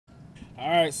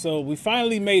Alright, so we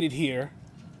finally made it here.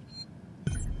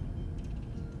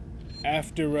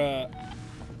 After,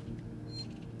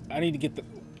 I need to get the...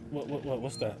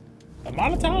 What's that? A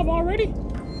Molotov already?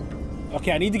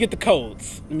 Okay, I need to get the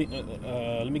codes. Let me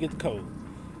get the code.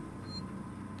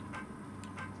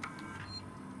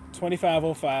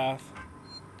 2505.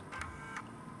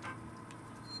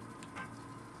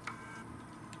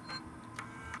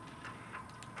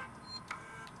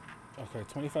 Okay,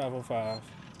 2505.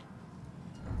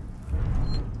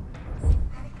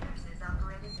 Panic nurses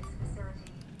operated this facility.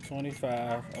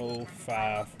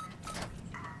 2505.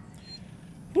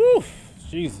 Woo!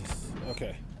 Jesus.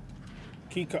 Okay.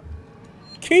 Key card.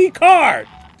 Key card!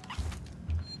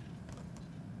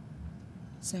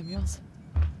 Samuels,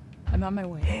 I'm on my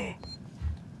way.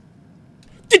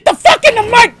 Get the fuck in the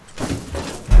mic!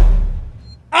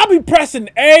 I'll be pressing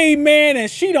A, man, and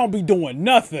she don't be doing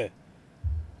nothing.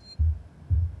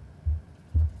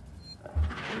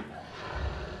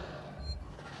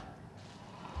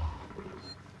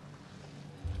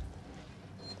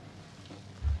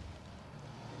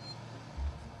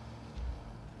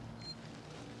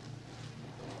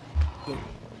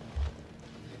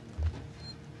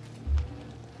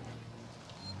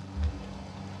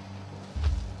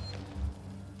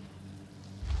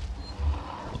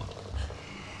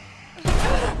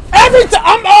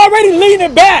 I'm already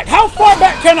leaning back. How far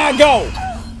back can I go?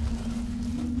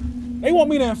 They want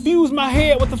me to infuse my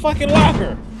head with the fucking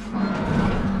locker.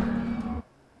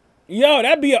 Yo,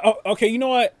 that'd be a... Okay, you know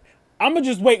what? I'm going to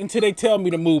just wait until they tell me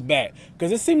to move back.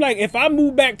 Because it seems like if I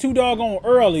move back too doggone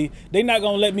early, they're not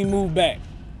going to let me move back.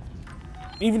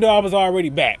 Even though I was already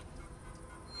back.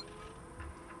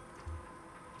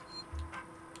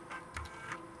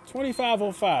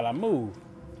 $25.05. I moved.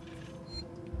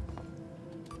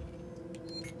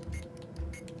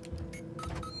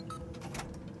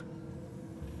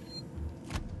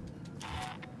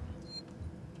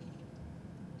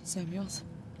 Samuels,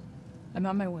 I'm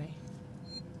on my way.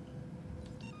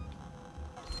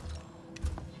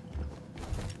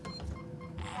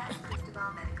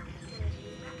 Cristobal Medical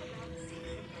Facility recommends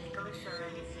seeking medical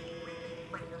assurance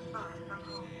when you're far from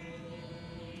home.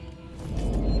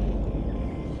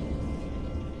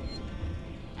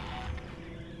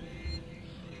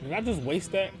 Did I just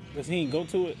waste that? Because he didn't go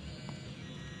to it?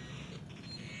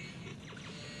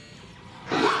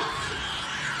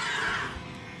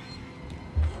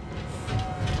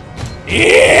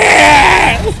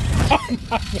 Yeah! If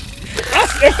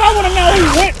I would have known he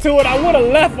went to it, I would have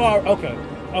left. Okay.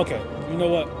 Okay. You know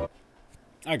what?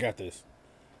 I got this.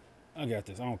 I got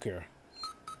this. I don't care.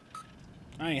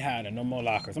 I ain't hiding no more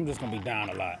lockers. I'm just going to be down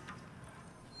a lot.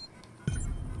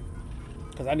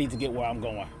 Because I need to get where I'm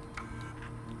going.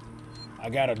 I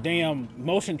got a damn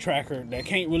motion tracker that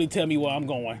can't really tell me where I'm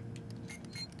going.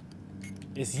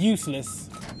 It's useless.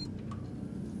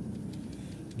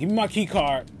 Give me my key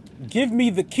card. Give me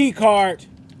the key card.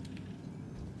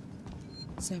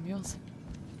 Samuels,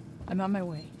 I'm on my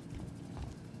way.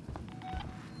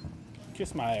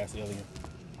 Kiss my ass, alien.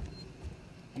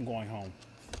 I'm going home.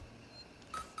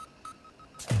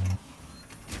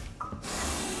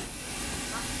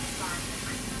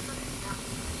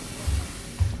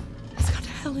 It's got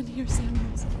hell in here,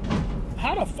 Samuels.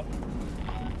 How the fuck?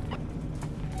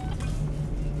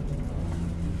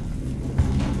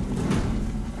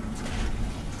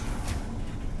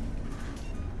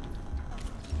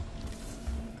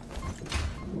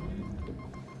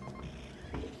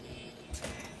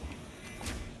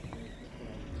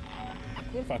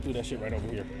 What if I threw that shit right over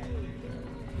here?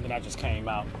 And then I just came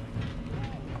out.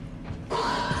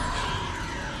 Oh,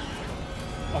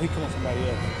 he killing somebody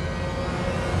else.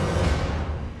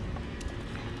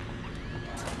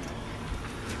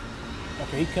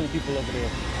 Okay, he killing people over there.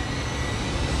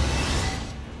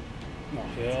 No,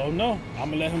 hell no.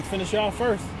 I'm gonna let him finish y'all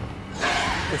first.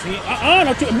 Cause he,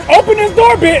 don't you open this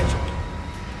door, bitch!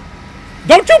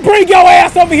 Don't you bring your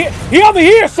ass over here! He over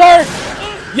here, sir!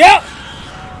 Yep!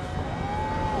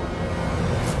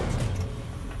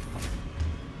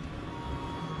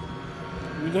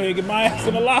 Let me go ahead and get my ass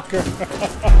in the locker.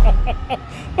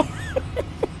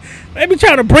 They be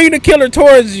trying to bring the killer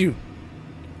towards you.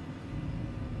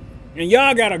 And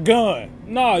y'all got a gun.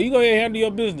 No, you go ahead and handle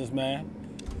your business, man.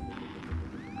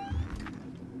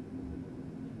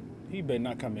 He better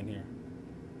not come in here.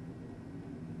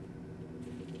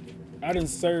 I didn't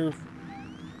serve.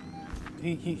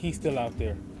 He's still out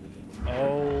there.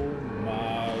 Oh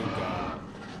my God.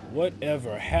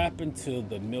 Whatever happened to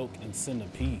the Milk and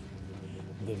Centipede?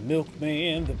 The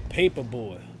milkman, the paper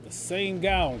boy, the same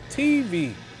guy on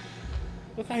TV.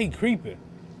 Look how he creeping.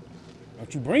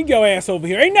 Don't you bring your ass over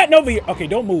here. Ain't nothing over here. Okay,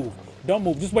 don't move. Don't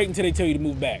move. Just wait until they tell you to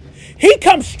move back. He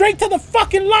comes straight to the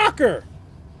fucking locker.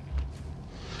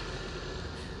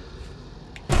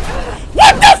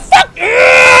 What the fuck?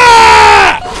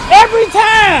 Every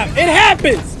time it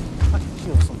happens. I can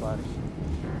kill somebody.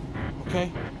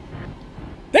 Okay?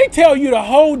 They tell you to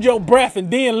hold your breath and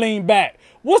then lean back.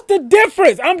 What's the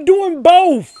difference? I'm doing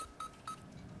both.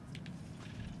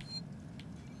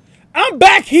 I'm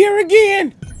back here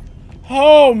again.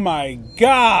 Oh my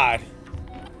God.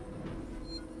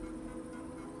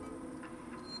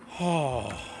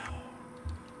 Oh.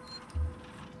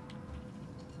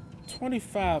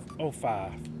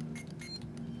 2505.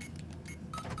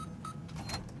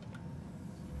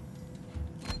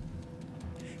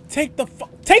 Take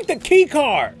the key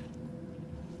card.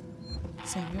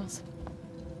 Samuels,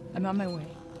 I'm on my way.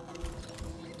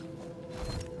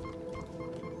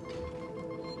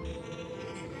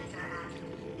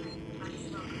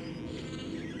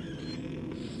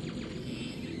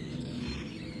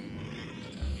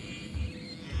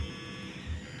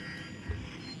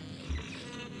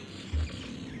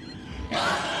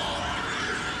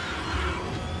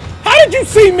 How did you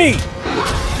see me?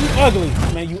 You ugly,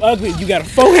 man. You ugly. You got a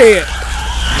forehead.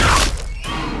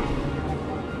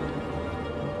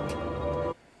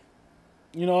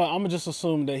 You know what? I'm gonna just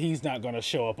assume that he's not gonna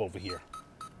show up over here.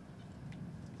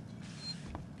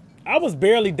 I was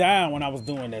barely dying when I was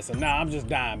doing this, and now I'm just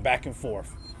dying back and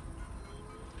forth.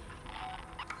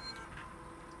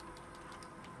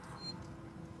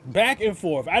 Back and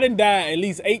forth. I done died at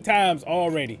least 8 times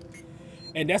already.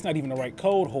 And that's not even the right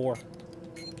code, whore.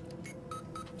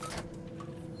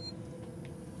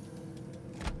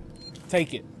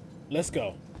 Take it. Let's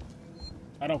go.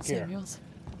 I don't care. Samuels,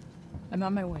 I'm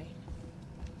on my way.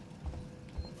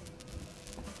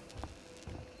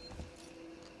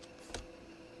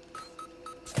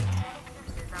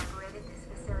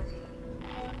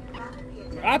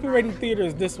 The operating theater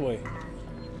is this way.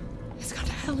 It's got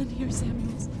to hell in here,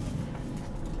 Samuels.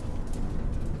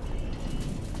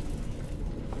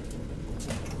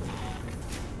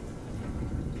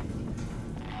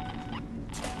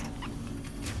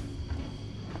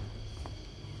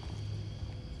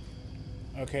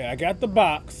 Okay, I got the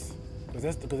box. Because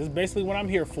that's basically what I'm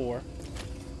here for.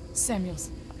 Samuels,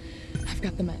 I've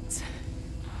got the meds.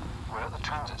 We're at the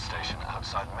transit station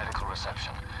outside medical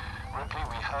reception. Ripley,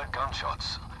 we heard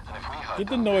gunshots. And if we heard Get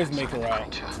the them, noisemaker something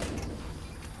out. creature.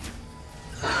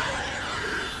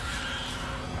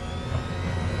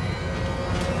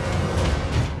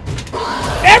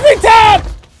 Every time!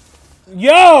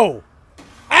 Yo!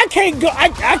 I can't go.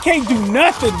 I can't do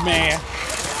nothing, man.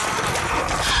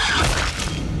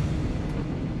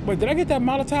 Wait, did I get that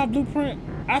Molotov blueprint?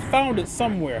 I found it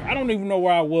somewhere. I don't even know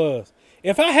where I was.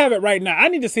 If I have it right now, I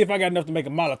need to see if I got enough to make a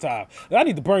Molotov. I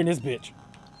need to burn this bitch.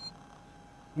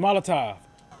 Molotov.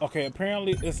 Okay,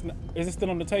 apparently it's not, is it still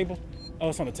on the table? Oh,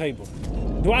 it's on the table.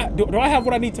 Do I have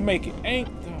what I need to make it? Ain't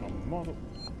that a mother...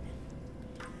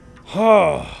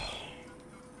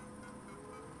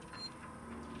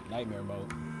 Nightmare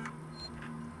mode.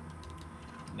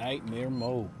 Nightmare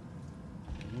mode.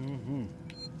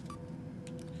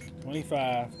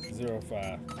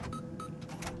 2505.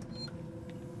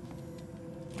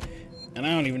 And I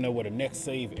don't even know where the next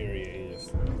save area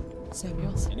is.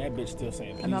 Samuels, And that bitch still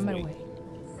saying please I'm on my wait. way.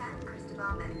 San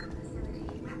Cristobal Medical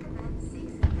Facility recommends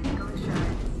ceasing medical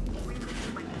insurance.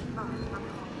 Repeat when you far from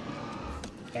home.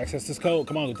 Access this code.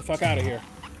 Come on, get the fuck out of here.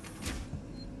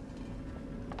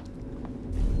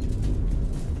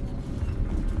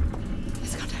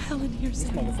 It's got to hell in here, This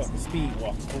Samuels. motherfucker speed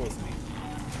walks towards me.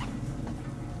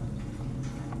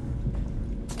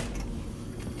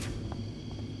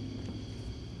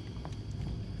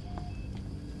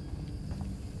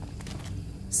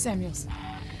 Samuels,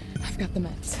 I've got the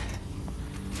meds.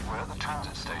 We're at the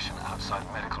transit station outside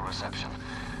medical reception.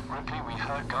 Ripley, we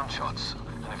heard gunshots.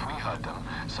 And if we heard them,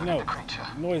 so did No, the creature.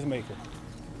 noisemaker.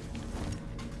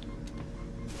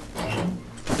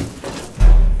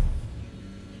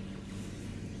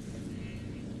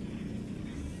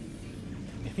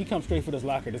 If he comes straight for this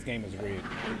locker, this game is rigged.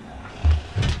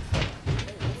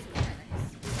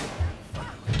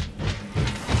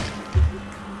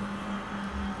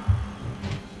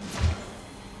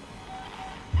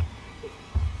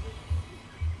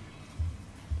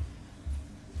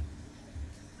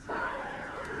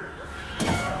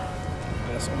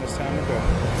 That's when it's time to go.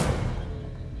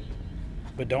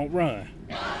 But don't run.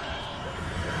 That's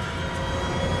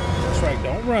right,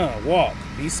 don't run. Walk.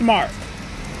 Be smart.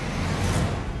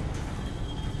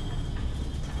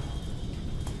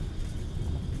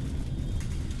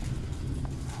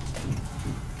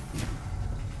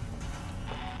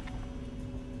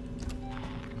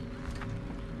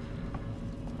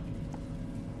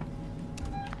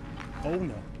 Oh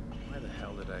no. Why the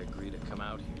hell did I agree to come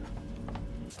out here?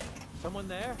 Someone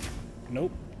there?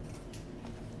 Nope.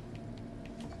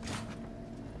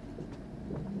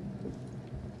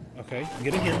 Okay,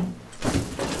 get in here.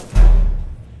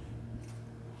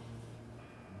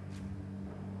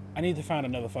 I need to find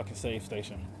another fucking save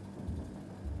station.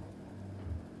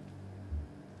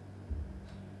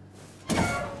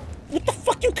 What the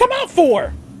fuck you come out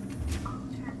for?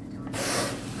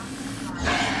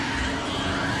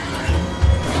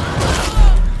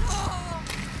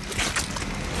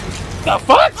 The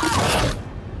fuck?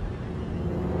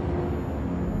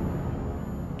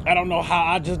 I don't know how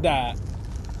I just died.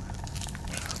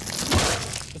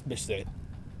 This bitch said.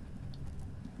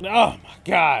 Oh my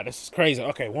god, this is crazy.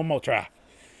 Okay, one more try.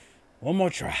 One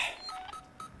more try.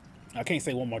 I can't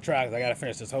say one more try because I gotta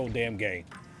finish this whole damn game.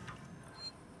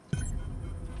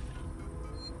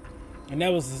 And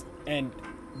that was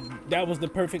the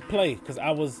perfect play because I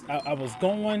was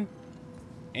going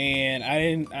and I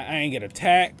ain't get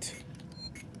attacked.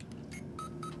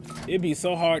 It'd be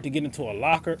so hard to get into a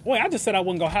locker. Wait, I just said I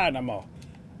wouldn't go hide no more.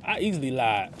 I easily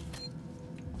lied.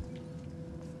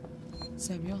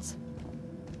 Samuels,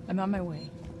 I'm on my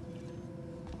way.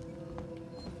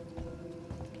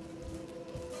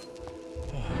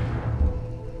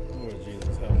 Lord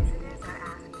Jesus, help me.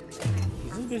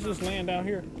 Is this bitch just laying down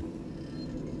here?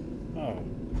 Oh.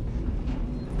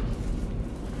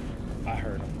 I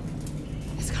heard him.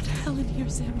 It's got hell in here,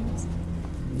 Samuels.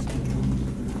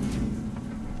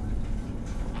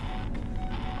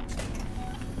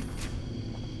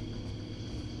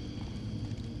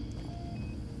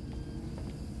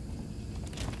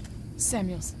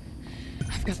 Samuels,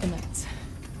 I've got the meds.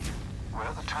 We're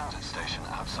at the transit station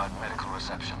outside medical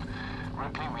reception.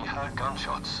 Ripley, we heard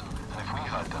gunshots. And if we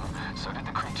heard them, so did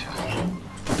the creature.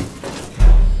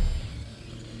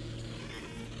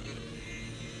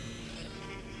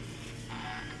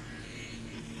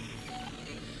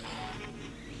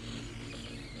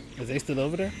 Is they still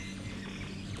over there?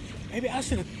 Maybe I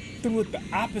should have threw it the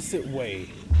opposite way.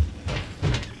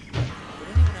 Did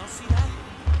anyone else see that?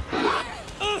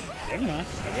 Never mind.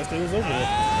 I guess they was over there.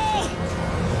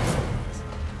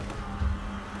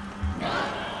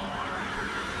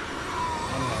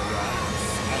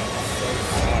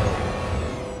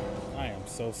 I am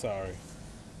so sorry.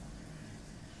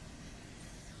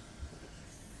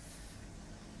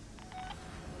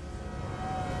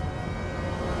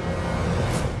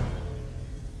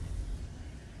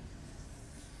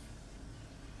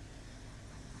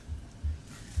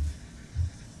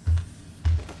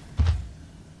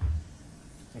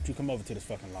 Don't you come over to this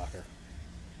fucking locker.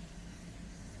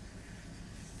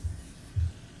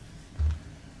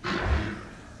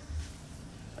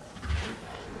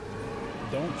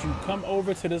 Don't you come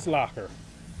over to this locker.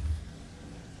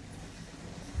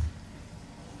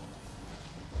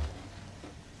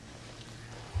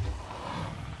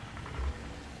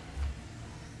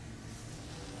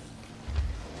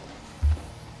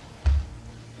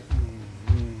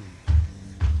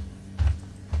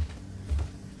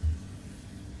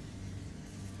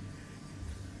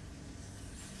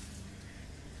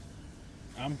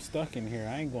 I'm stuck in here.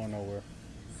 I ain't going nowhere.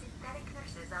 Synthetic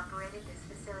nurses operated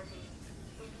this facility.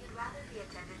 If you'd rather be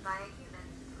attended by a human,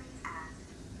 please ask.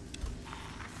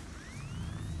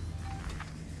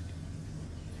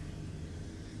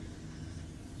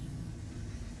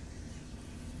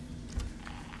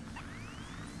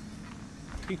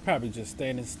 He's probably just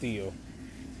standing still.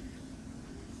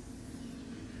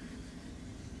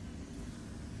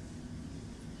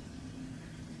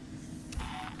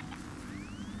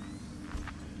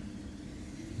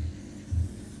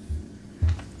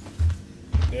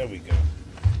 There we go.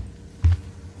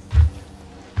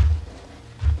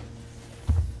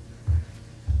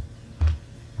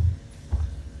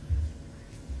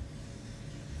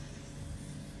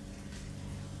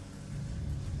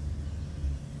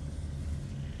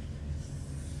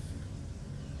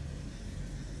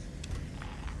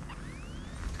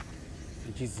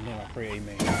 In Jesus' name I pray,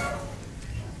 amen.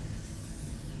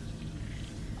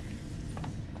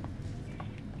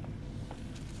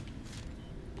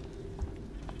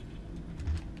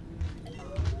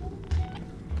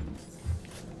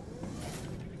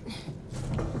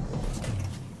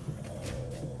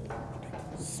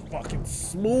 Fucking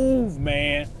smooth,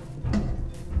 man.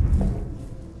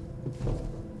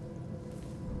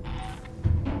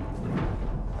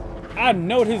 I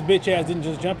know his bitch ass didn't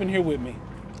just jump in here with me.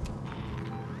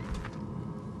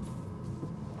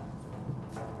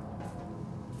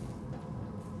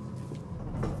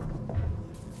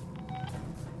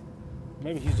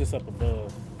 Maybe he's just up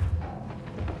above.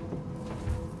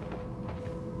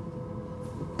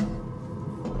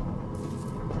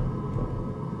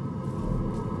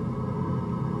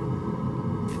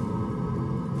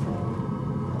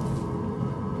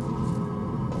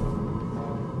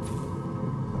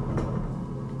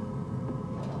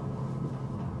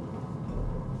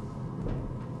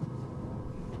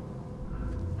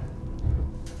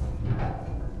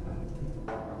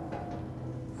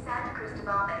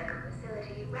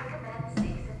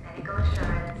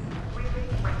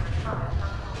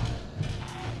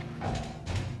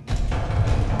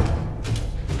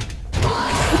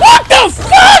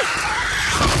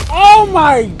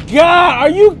 my God! Are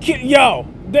you kidding? Yo,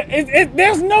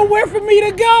 there's nowhere for me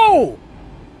to go.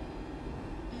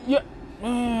 Yeah.